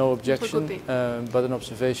 No objection, but an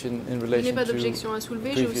observation in Il n'y a relation pas to d'objection à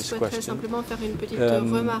soulever. Je previous souhaiterais question. simplement faire une petite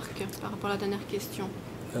remarque par rapport à la dernière question.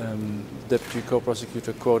 Deputy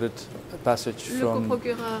co-prosecutor quoted a passage Le from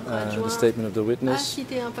coprocureur the adjoint statement of the a witness,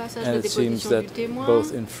 cité un passage and de it seems déposition that du témoin.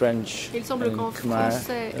 both in French Il semble and qu'en in Khmer,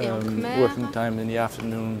 français et en khmer, working time in the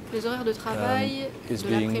afternoon les horaires de travail is de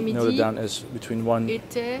being noted l'après-midi down as between 1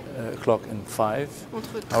 étaient o'clock and 5.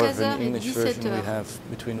 entre However, 13h in et English version 17h. we have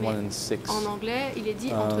between 1 and 6. En anglais, il est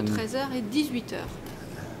dit entre 13h et 18h.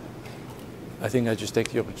 I think I just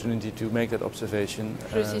take the opportunity to make that observation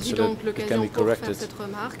Je saisis so donc that it can l'occasion be pour faire corrected cette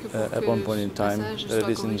remarque pour at que one point in ce time passage that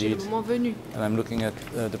soit it is corrigé le indeed, moment venu. and I'm looking at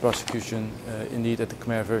the prosecution indeed at the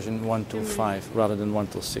Khmer version 1 till 5 rather than 1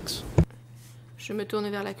 till 6. Je me tourne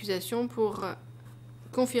vers l'accusation pour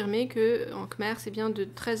confirmer que en khmer, c'est bien de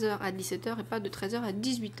 13h à 17h et pas de 13h à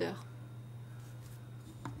 18h.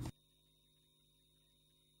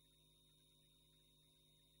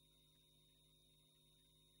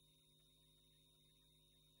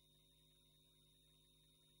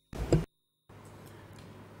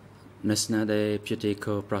 National Deputy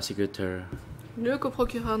Co-Prosecutor. Le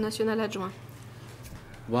coprocureur national adjoint.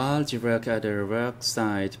 While you work at the work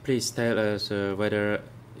site, please tell us whether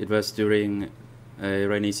it was during a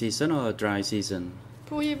rainy season or a dry season.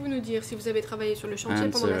 Pourriez-vous nous dire si vous avez travaillé sur le chantier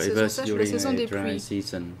pendant Answer: la it saison was sèche ou la during saison a des dry pluies?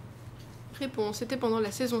 season. Réponse, c'était pendant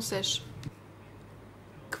la saison sèche.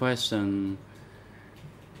 Question: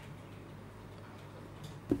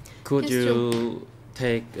 could you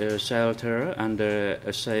take shelter under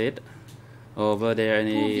a shade, or were there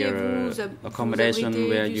any accommodation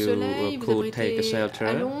where you could take a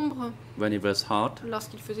shelter when it was hot?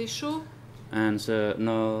 Lorsqu'il faisait chaud? Answer: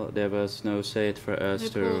 no, there was no shade for us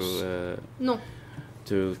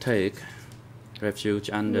to take refuge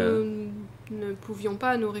under. Nous ne pouvions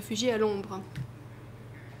pas nous réfugier à l'ombre.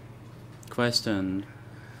 Question: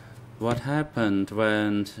 what happened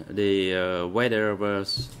when the weather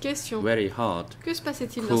was very hot? Que se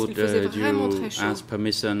passait-il lorsqu'il faisait vraiment très chaud? Could you ask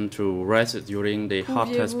permission to rest during the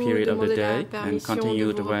hottest period of the day and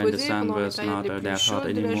continue when the sun was not that hot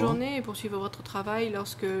anymore? Et poursuivre votre travail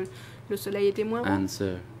lorsque le soleil était moins haut?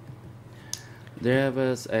 Answer: there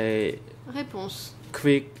was a Réponse: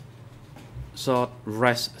 quick, short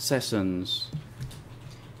rest sessions.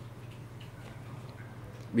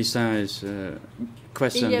 Besides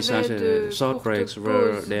question besides short breaks,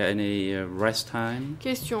 were there any rest time?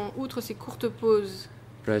 Question, outre ces courtes pauses,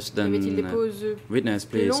 President, y avait-il des pauses witness,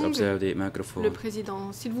 plus please longues? observe the microphone. Le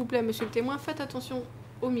président, s'il vous plaît, monsieur le témoin, faites attention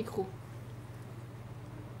au micro.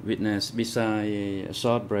 Witness, besides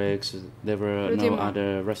short breaks, there were no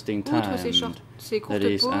other resting time. Ces courtes That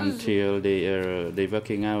is, pauses, until the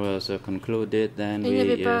working hours concluded, then il n'y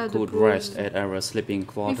avait we pas de could pause. rest at our sleeping Une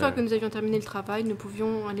fois que quarter. nous avions terminé le travail, nous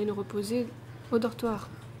pouvions aller nous reposer au dortoir.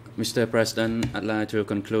 Mr. President, I'd like to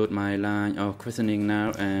conclude my line of questioning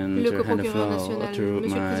now and Le hand the coprocureur floor national, to monsieur le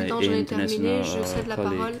my président, j'en ai terminé, international je cède la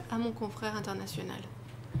parole colleague. à mon confrère international.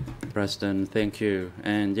 President, thank you.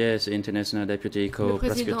 And yes, International Deputy Le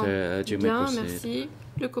président, Co-Prosecutor, you may bien, proceed. merci.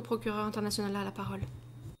 Le coprocureur international a la parole.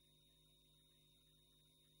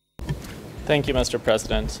 Thank you, Mr.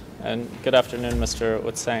 President, and good afternoon, Mr.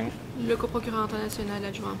 Seng. Le coprocureur international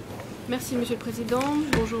adjoint. Merci, Monsieur le Président.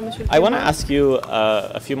 Bonjour, Monsieur le I want to témoin. ask you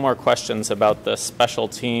a few more questions about the special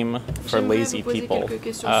team for J'aimerais lazy vous poser people quelques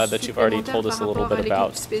questions that you've already supplémentaires told us a par little rapport à bit l'équipe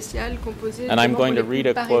about. spéciale composée And des I'm membres going to les read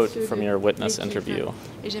plus a quote paresseux from de your witness l'équipe. interview.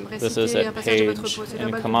 Et j'aimerais This is citer un at passage de votre page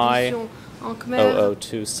procès-verbal in Khmer d'audition en Khmer,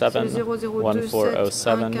 0027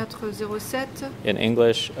 0027147, 1407, in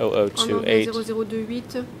English en anglais 0028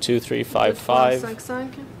 0028 2355, 2355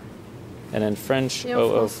 and in French et en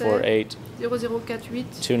français 0048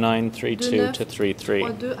 0048 2932 to 33.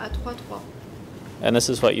 32 à 33. And this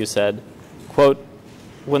is what you said, quote,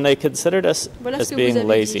 when they considered us Voilà ce as que vous being avez dit,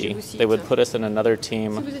 lazy, je vous cite. they would put us in another Si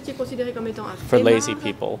team vous étiez considéré comme étant un for lazy flemmard,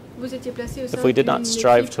 people. vous étiez placé au sein If we did not d'une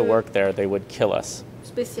strive équipe to work there, they would kill us,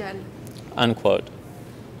 spéciale. unquote.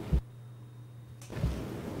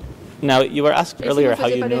 Now, you were asked Et si earlier vous how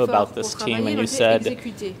faisiez you pas knew d'efforts about pour this travailler, team, and on you était said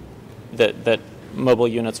exécuté. that mobile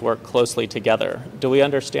units work closely together. Do we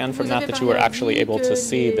understand from Vous that avez that par you were ailleurs actually dit able que to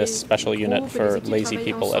see les this special unit groupes et for les équipes lazy travaillaient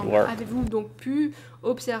people at ensemble. work? Avez-vous donc pu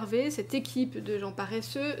observer cette équipe de gens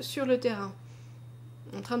paresseux sur le terrain,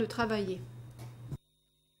 en train de travailler?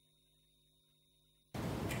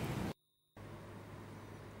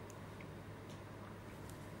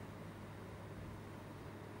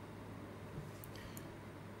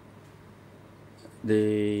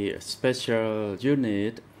 The special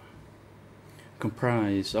unit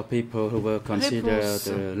comprised of people who were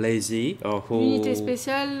considered lazy or L'unité who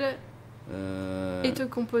spéciale est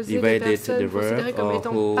composée de evaded personnes the considérées work comme or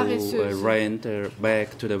étant who paresseuses, went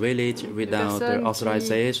back to the village de without personnes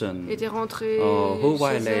authorization qui étaient rentrées or who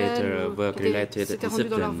chez violate elles ou qui work-related s'étaient rendues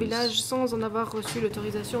dans leur disciplines. village sans en avoir reçu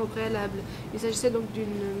l'autorisation au préalable. Il s'agissait donc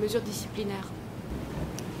d'une mesure disciplinaire.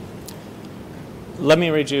 Let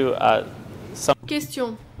me read you some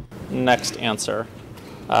Question. next answer.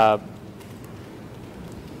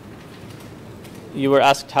 You were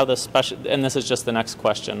asked how the special, and this is just the next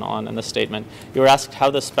question on in the statement. You were asked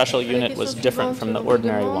how the special unit was different from the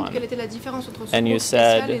ordinary one. Quelle était la différence entre ce And you groupe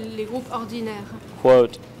spécial said, et les groupes ordinaires?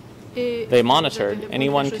 Quote, Et they vous monitored, avez répondu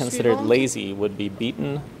anyone la chose considered suivante. lazy would be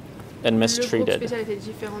beaten and Le groupe mistreated. spécial était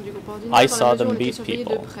différent du groupe I ordinaire saw dans la mesure them où on était beat surveillé de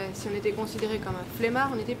people. près. Si on était considéré comme un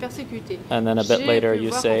flemmard, on était persécuté. And then a bit J'ai later pu you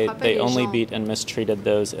voir say qu'on frappait they les only gens. beat and mistreated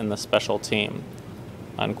those in the special team,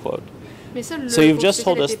 unquote. Mais seul le So you've groupe just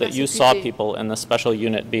spécial told us était that you saw persécuté. people in the special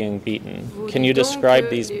unit being beaten. Vous Can you dites donc describe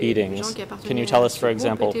que these les beatings? gens qui appartenaient Can you à tell us, ce for groupe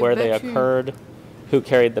example, étaient where they battus? occurred, who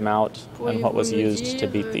carried them out, and what was Pourriez-vous me used to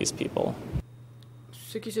beat dire, these people?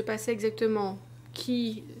 Ce qui se passait exactement,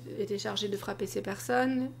 qui était chargé de frapper ces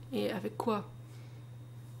personnes et avec quoi?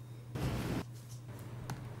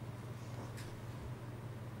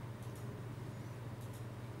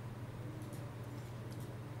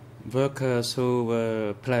 Workers who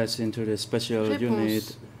were placed into the special Réponse.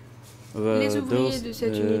 unit were Les ouvriers those de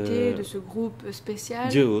cette unité, de ce groupe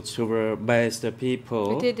spécial, youths who were based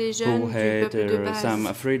people étaient des jeunes who du had peuple de base.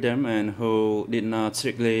 some freedom and who did not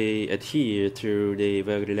strictly adhere to the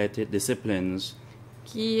work-related disciplines.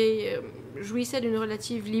 qui jouissaient d'une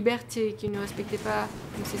relative liberté, qui ne respectaient pas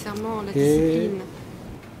nécessairement la discipline.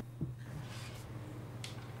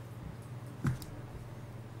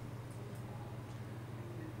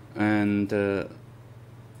 And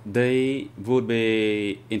they would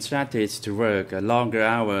be instructed to work longer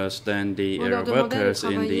hours than the On leur demandait de workers in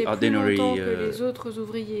travailler the plus ordinary longtemps que les autres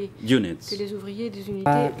ouvriers, que units. les ouvriers des unités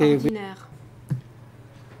ordinaires.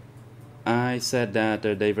 I said that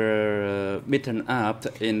they were beaten up.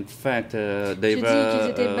 In fact, they J'ai dit qu'ils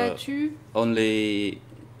étaient were battus. only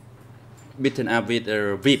beaten up with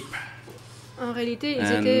a whip En réalité, ils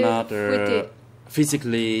and étaient not fouettés.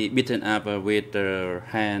 physically beaten up with their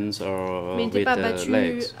hands or Mais ils n'étaient with pas their battus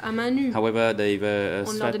legs. à main nue. However, they were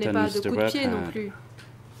On ne leur donnait pas threatened de to coups de work pied non hard. plus.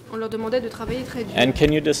 On leur demandait de travailler très dur. And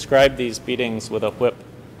can you describe these beatings with a whip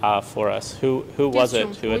for us? Who was it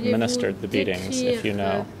who administered the beatings, if you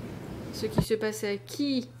know? Ce qui se passait,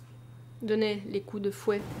 qui donnait les coups de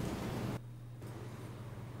fouet?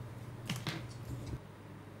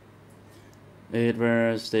 It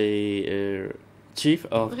was the chief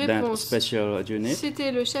of that special unit.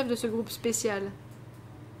 C'était le chef de ce groupe spécial.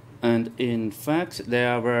 And in fact,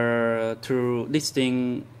 there were two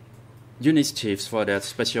distinct unit chiefs for that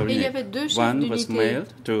special Et il y unit. avait deux chefs One was d'unité. male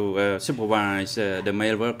to supervise the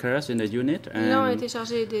male workers in the unit, L'un and était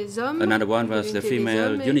chargé des hommes. another one de was the l'unité des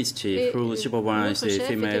female hommes, unit et chief who supervised l'autre the chef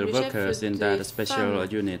était female le chef workers in des that special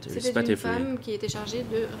femmes. unit, C'était une respectively. femme qui était chargée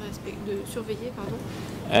de surveiller, pardon.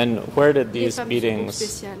 And where did Les these femmes du groupe beatings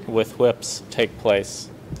spécial. with whips take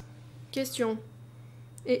place? Question.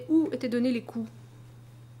 Et où étaient donnés les coups?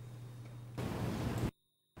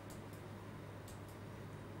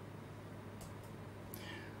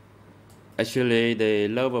 Actually, the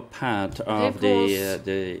lower part of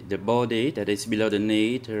the body that is below the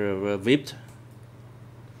knee were whipped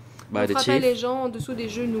by On the frappait les chief. gens en dessous des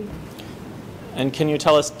genoux. And can you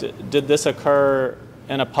tell us, did this occur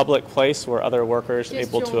in a public place? Were other workers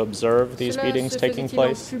able to Question. observe these Cela beatings se taking faisait-il en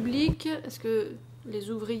place? public? Est-ce que les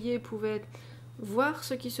ouvriers pouvaient voir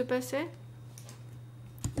ce qui se passait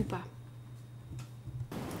ou pas?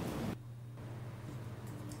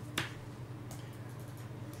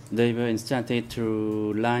 They were instructed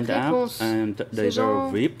to line up Réponse. and they Ces gens were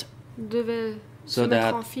whipped Devaient so se mettre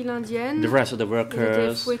that en file indienne the rest of the étaient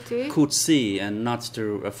workers fouettés could see and not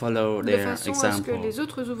to follow de their façon à ce que example. les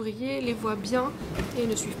autres ouvriers les voient bien et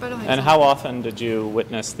ne suivent pas leur And exemple. how often did you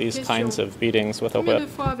witness these Question. kinds of beatings with a Combien de whip?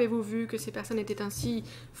 fois avez-vous vu que ces personnes étaient ainsi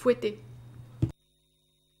fouettées?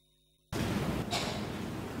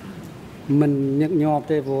 មិនញឹកញាប់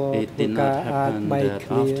ទេព្រោះ It did ការ not អាច happen Réponse.បែក that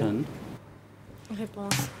គ្នា often.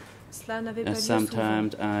 Réponse. Cela n'avait pas And lieu souvent. sometimes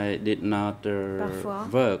I did not Parfois,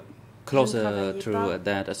 work closer travaillais to pas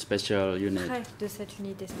that special unit. Près de cette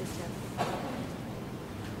unité spéciale.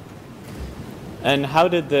 And how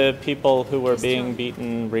did the people who were being Question.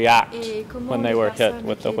 beaten react Et comment when they les were hit personnes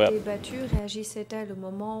with qui the whip? étaient battues réagissaient-elles au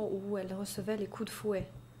moment où elles recevaient les coups de fouet?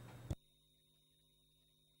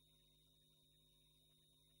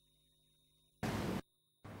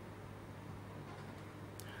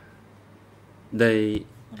 They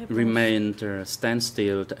Réponse. remained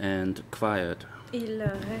standstill and quiet. Ils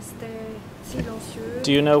restaient silencieux.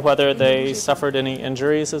 Do you know whether et ne they bougeaient pas. suffered any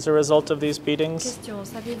injuries as a result of these beatings? Question.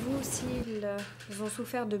 Savez-vous s'ils ont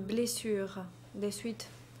souffert de blessures des suites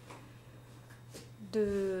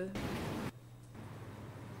de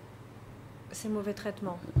ces mauvais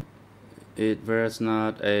traitements? It was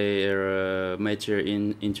not a major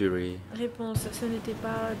injury. Réponse. Ce n'étaient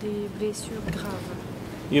pas des blessures graves.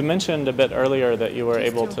 You mentioned a bit earlier that you were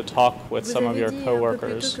able Question. to talk with Vous some of avez your dit un peu plus tôt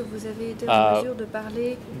coworkers que vous avez été en mesure de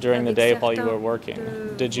parler during the avec day while you certains were working.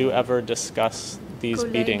 de Did you vos ever discuss these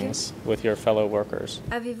collègues. beatings with your fellow workers?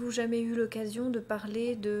 Avez-vous jamais eu l'occasion de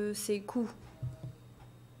parler de ces coups?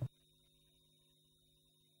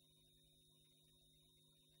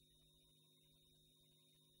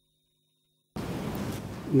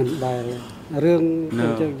មិនដែលរឿង No.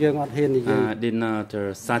 យើងអត់ហ៊ាននិយាយ Did not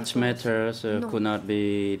such matters Non. could not be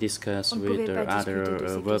discussed On ne with pouvait pas other discuter de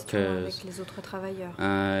ces questions workers. avec les autres travailleurs.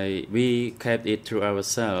 We kept it to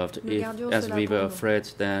ourselves Nous if, gardions as cela we pour were nous. afraid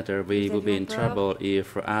that we Nous would be in avions peur trouble if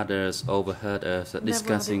others overheard us D'avoir des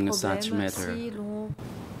discussing such problèmes matter. si l'on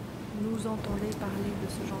nous entendait parler de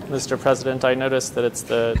ce genre de Mr. President, I noticed that it's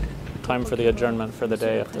the time for the adjournment for the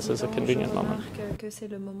day, if this is a Président, convenient je moment. remarque que c'est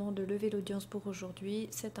le moment de lever l'audience pour aujourd'hui.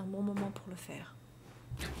 C'est un bon moment pour le faire.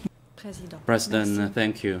 Président. President, Merci.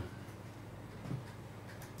 thank you.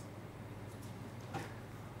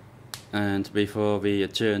 And before we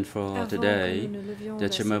adjourn for Avant today, que nous ne levions the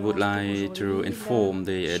la Chamber would séance pour like to aujourd'hui, inform la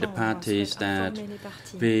the Chambre parties souhaite that informer les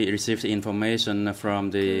parties we received information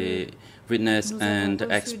from the witness nous avons and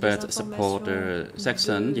reçu expert des support informations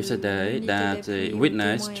section de yesterday l'unité that d'appui the aux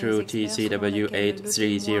witness témoins et through aux experts selon TCW laquelle le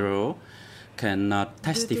témoin 830 cannot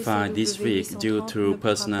testify this TCW week due 830 to ne pourra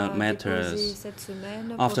personal pas matters. déposer cette semaine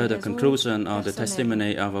pour After des the raisons conclusion of the personnelles.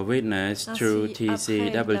 testimony of a witness Ainsi, through après la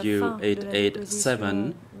TCW fin de la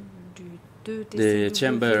 887, de the TCW,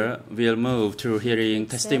 chamber will move to hearing 87,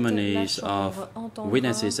 testimonies la of Chambre entendra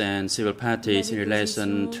witnesses and civil parties in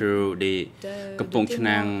relation to the de Kampong témoins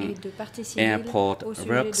Chhnang et de parties civiles airport au sujet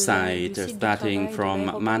work du site site de starting travail de from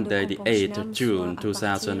l'aéroport de Monday the Kampong 8th Chhnang, June soit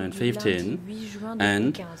à partir du 2015, lundi 8 juin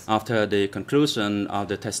and 2015. after the conclusion of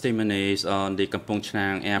the testimonies on the Kampong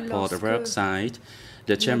Chhnang airport Lorsque work site,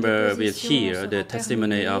 The chamber will hear the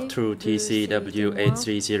testimony of true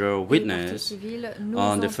TCW830 witness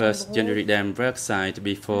on the first January dam work site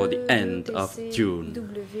before the end of June.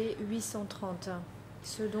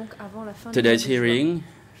 Today's hearing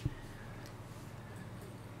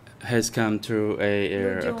has come to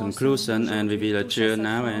a conclusion, and we will adjourn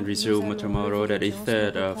now and resume tomorrow, that is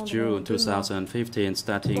 3rd of June 2015,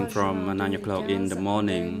 starting from 9 o'clock in the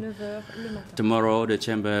morning. Tomorrow, the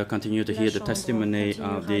chamber continue to hear the testimony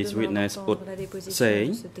of this witness,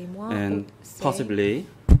 Seng, and possibly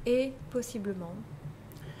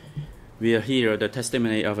we'll hear the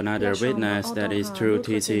testimony of another witness, that is true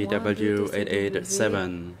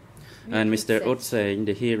TCW887. And Mr. Seng,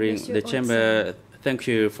 the chamber thank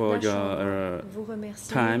you for your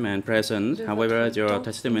time and presence. However, your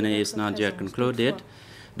testimony is not yet concluded.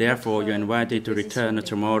 Therefore, you're invited to return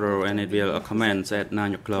tomorrow, and it will commence at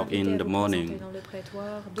 9 o'clock in the morning.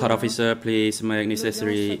 Court officer, please make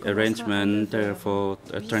necessary arrangement for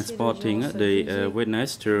transporting the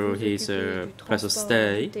witness to his place of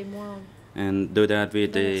stay, and do that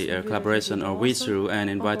with the collaboration of WISU, and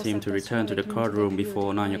invite him to return to the courtroom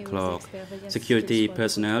before 9 o'clock. Security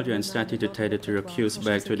personnel, you are instructed to take the two accused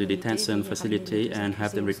back to the detention facility and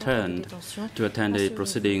have them returned to attend the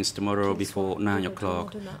proceedings tomorrow before 9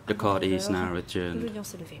 o'clock. The court is now adjourned.